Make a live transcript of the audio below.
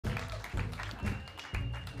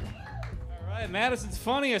Hi, Madison's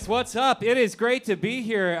funniest. What's up? It is great to be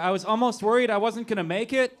here. I was almost worried I wasn't going to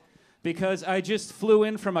make it because I just flew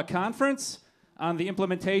in from a conference on the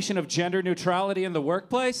implementation of gender neutrality in the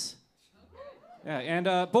workplace. Yeah,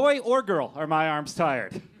 and boy or girl, are my arms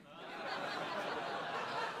tired?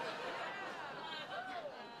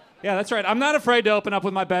 Yeah, that's right. I'm not afraid to open up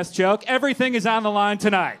with my best joke. Everything is on the line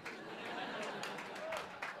tonight.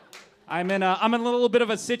 I'm in a little bit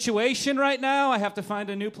of a situation right now. I have to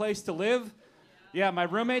find a new place to live. Yeah, my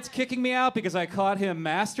roommate's kicking me out because I caught him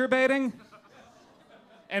masturbating.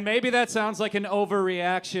 And maybe that sounds like an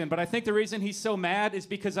overreaction, but I think the reason he's so mad is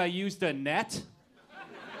because I used a net.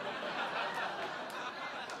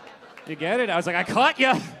 You get it? I was like, I caught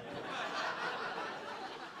you.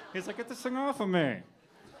 He's like, get this thing off of me.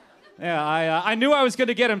 Yeah, I knew I was going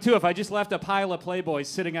to get him, too, if I just left a pile of Playboys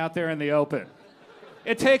sitting out there in the open.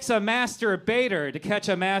 It takes a masturbator to catch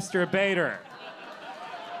a masturbator.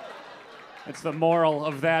 It's the moral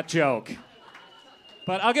of that joke.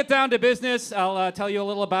 But I'll get down to business. I'll tell you a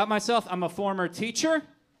little about myself. I'm a former teacher.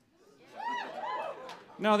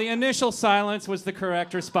 No, the initial silence was the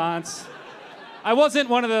correct response. I wasn't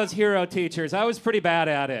one of those hero teachers. I was pretty bad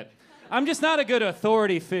at it. I'm just not a good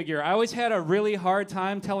authority figure. I always had a really hard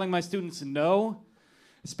time telling my students no,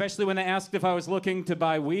 especially when they asked if I was looking to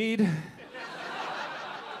buy weed.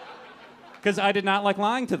 Because I did not like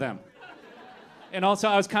lying to them. And also,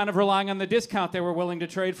 I was kind of relying on the discount they were willing to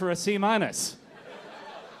trade for a C-. But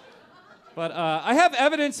I have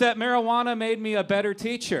evidence that marijuana made me a better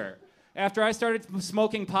teacher. After I started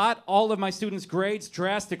smoking pot, all of my students' grades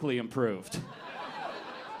drastically improved.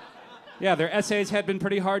 Yeah, their essays had been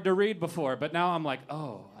pretty hard to read before, but now I'm like,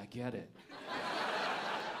 oh, I get it.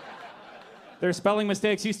 Their spelling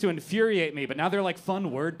mistakes used to infuriate me, but now they're like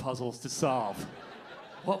fun word puzzles to solve.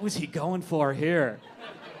 What was he going for here?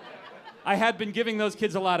 I had been giving those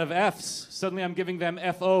kids a lot of Fs. Suddenly I'm giving them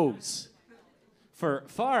FOs for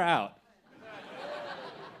far out.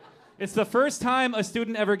 It's the first time a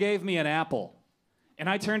student ever gave me an apple, and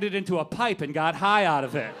I turned it into a pipe and got high out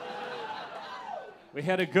of it. We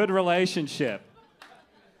had a good relationship.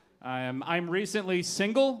 I'm recently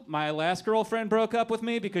single. My last girlfriend broke up with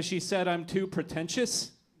me because she said I'm too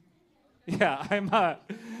pretentious. Yeah,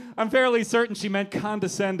 I'm fairly certain she meant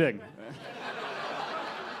condescending.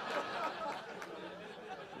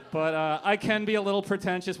 But I can be a little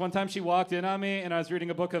pretentious. One time she walked in on me and I was reading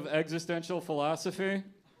a book of existential philosophy.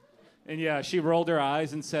 And yeah, she rolled her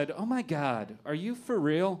eyes and said, "Oh my God, are you for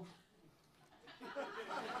real?"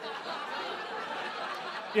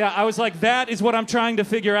 Yeah, I was like, that is what I'm trying to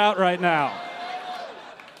figure out right now.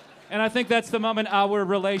 And I think that's the moment our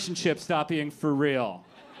relationship stopped being for real.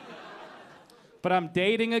 But I'm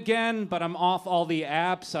dating again, but I'm off all the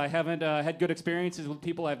apps. I haven't had good experiences with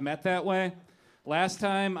people I've met that way. Last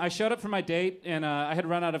time, I showed up for my date, and I had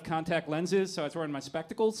run out of contact lenses, so I was wearing my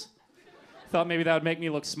spectacles. Thought maybe that would make me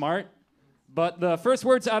look smart. But the first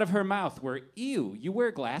words out of her mouth were, "Ew, you wear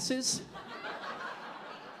glasses?"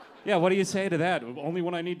 Yeah, what do you say to that? Only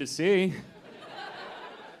when I need to see.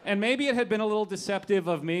 And maybe it had been a little deceptive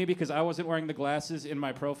of me because I wasn't wearing the glasses in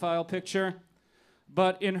my profile picture.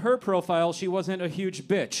 But in her profile, she wasn't a huge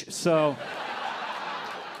bitch, so...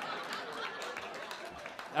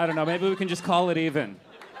 I don't know, maybe we can just call it even.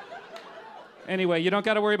 Anyway, you don't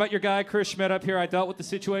got to worry about your guy, Chris Schmidt, up here. I dealt with the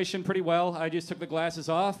situation pretty well. I just took the glasses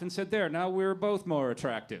off and said, there, now we're both more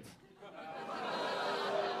attractive.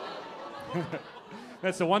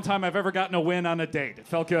 That's the one time I've ever gotten a win on a date. It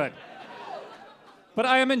felt good. But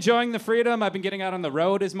I am enjoying the freedom. I've been getting out on the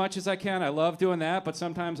road as much as I can. I love doing that, but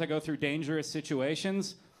sometimes I go through dangerous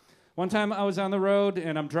situations. One time I was on the road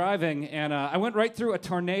and I'm driving, and I went right through a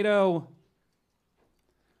tornado.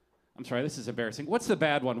 I'm sorry, this is embarrassing. What's the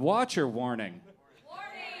bad one? Watch or warning? Warning.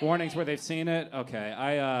 Warning's where they've seen it? Okay.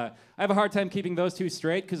 I have a hard time keeping those two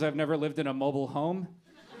straight because I've never lived in a mobile home.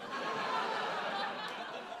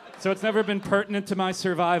 So it's never been pertinent to my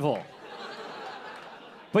survival.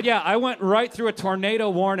 But yeah, I went right through a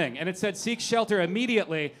tornado warning, and it said seek shelter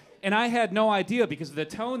immediately, and I had no idea because the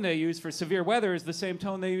tone they use for severe weather is the same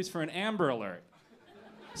tone they use for an Amber Alert.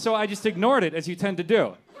 So I just ignored it, as you tend to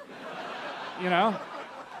do. You know?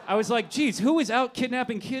 I was like, geez, who is out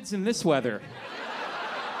kidnapping kids in this weather?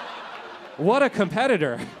 What a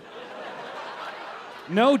competitor.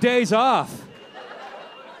 No days off.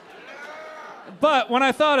 But when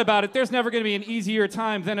I thought about it, there's never going to be an easier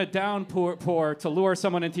time than a downpour to lure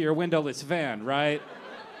someone into your windowless van, right?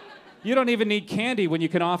 You don't even need candy when you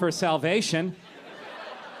can offer salvation.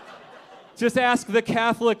 Just ask the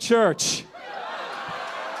Catholic Church.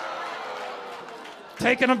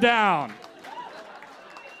 Taking them down.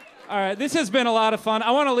 All right, this has been a lot of fun.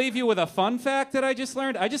 I want to leave you with a fun fact that I just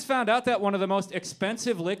learned. I just found out that one of the most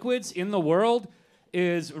expensive liquids in the world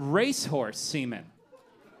is racehorse semen.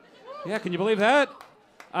 Yeah, can you believe that?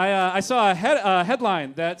 I saw a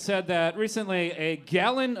headline that said that recently a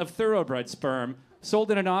gallon of thoroughbred sperm sold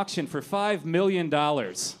in an auction for $5 million.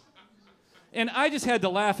 And I just had to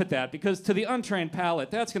laugh at that because to the untrained palate,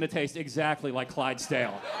 that's going to taste exactly like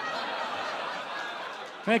Clydesdale.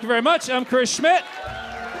 Thank you very much. I'm Chris Schmidt.